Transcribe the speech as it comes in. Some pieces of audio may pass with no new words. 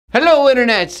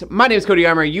Internet, my name is Cody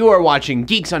Armour, you are watching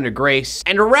Geeks Under Grace,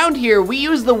 and around here we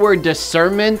use the word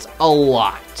discernment a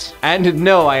lot. And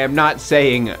no, I am not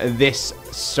saying this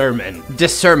sermon.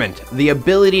 Discernment, the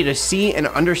ability to see and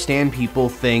understand people,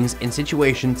 things, and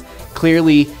situations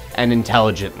clearly and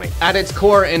intelligently. At its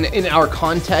core and in our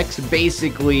context,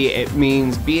 basically it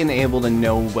means being able to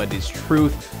know what is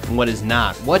truth and what is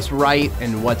not, what's right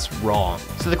and what's wrong.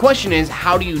 So the question is,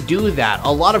 how do you do that?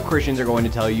 A lot of Christians are going to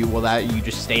tell you, well, that you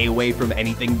just stay away from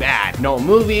anything bad. No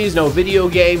movies, no video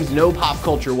games, no pop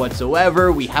culture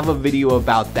whatsoever. We have a video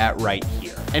about that right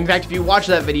here. In fact, if you watch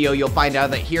that video, you'll find out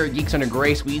that here at Geeks Under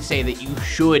Grace, we say that you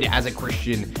should, as a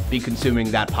Christian, be consuming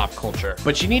that pop culture.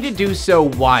 But you need to do so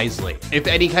wisely. If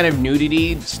any kind of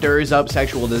nudity stirs up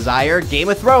sexual desire, Game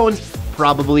of Thrones,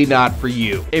 probably not for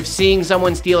you. If seeing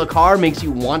someone steal a car makes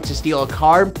you want to steal a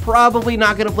car, probably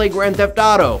not gonna play Grand Theft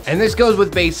Auto. And this goes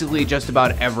with basically just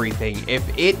about everything. If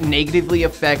it negatively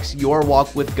affects your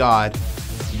walk with God,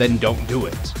 then don't do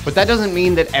it. But that doesn't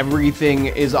mean that everything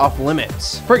is off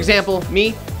limits. For example,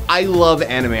 me, I love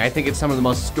anime. I think it's some of the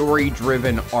most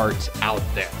story-driven art out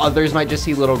there. Others might just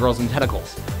see little girls and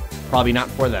tentacles. Probably not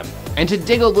for them. And to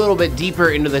dig a little bit deeper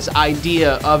into this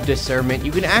idea of discernment,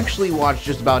 you can actually watch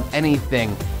just about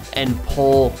anything and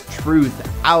pull truth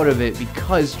out of it,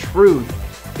 because truth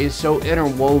is so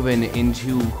interwoven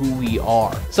into who we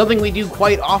are. Something we do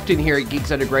quite often here at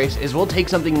Geeks Under Grace is we'll take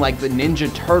something like the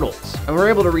Ninja Turtles, and we're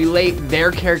able to relate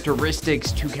their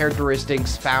characteristics to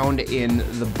characteristics found in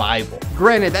the Bible.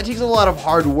 Granted, that takes a lot of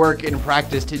hard work and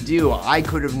practice to do. I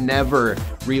could have never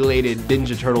related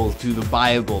Ninja Turtles to the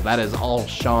Bible. That is all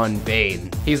Sean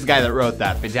Bain. He's the guy that wrote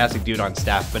that. Fantastic dude on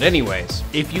staff. But anyways,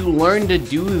 if you learn to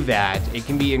do that, it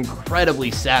can be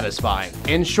incredibly satisfying.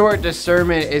 In short,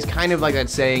 discernment is kind of like that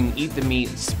saying, eat the meat,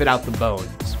 spit out the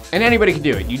bones. And anybody can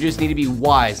do it. You just need to be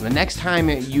wise. And the next time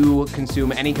you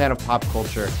consume any kind of pop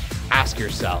culture, ask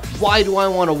yourself, why do I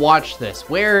want to watch this?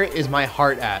 Where is my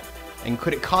heart at? And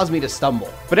could it cause me to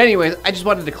stumble? But anyways, I just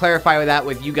wanted to clarify that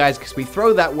with you guys, because we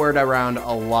throw that word around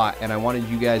a lot, and I wanted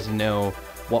you guys to know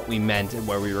what we meant and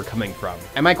where we were coming from.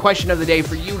 And my question of the day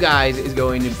for you guys is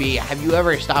going to be, have you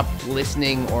ever stopped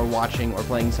listening or watching or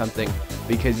playing something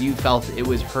because you felt it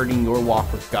was hurting your walk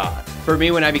with God? For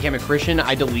me, when I became a Christian,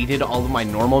 I deleted all of my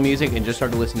normal music and just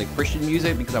started listening to Christian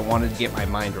music because I wanted to get my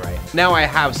mind right. Now I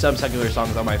have some secular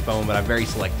songs on my phone, but I'm very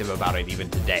selective about it even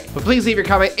today. But please leave your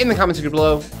comment in the comment section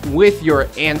below with your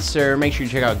answer. Make sure you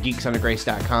check out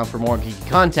geeksundergrace.com for more geeky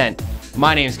content.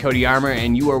 My name is Cody Armour,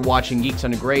 and you are watching Geeks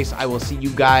Under Grace. I will see you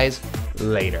guys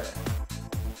later.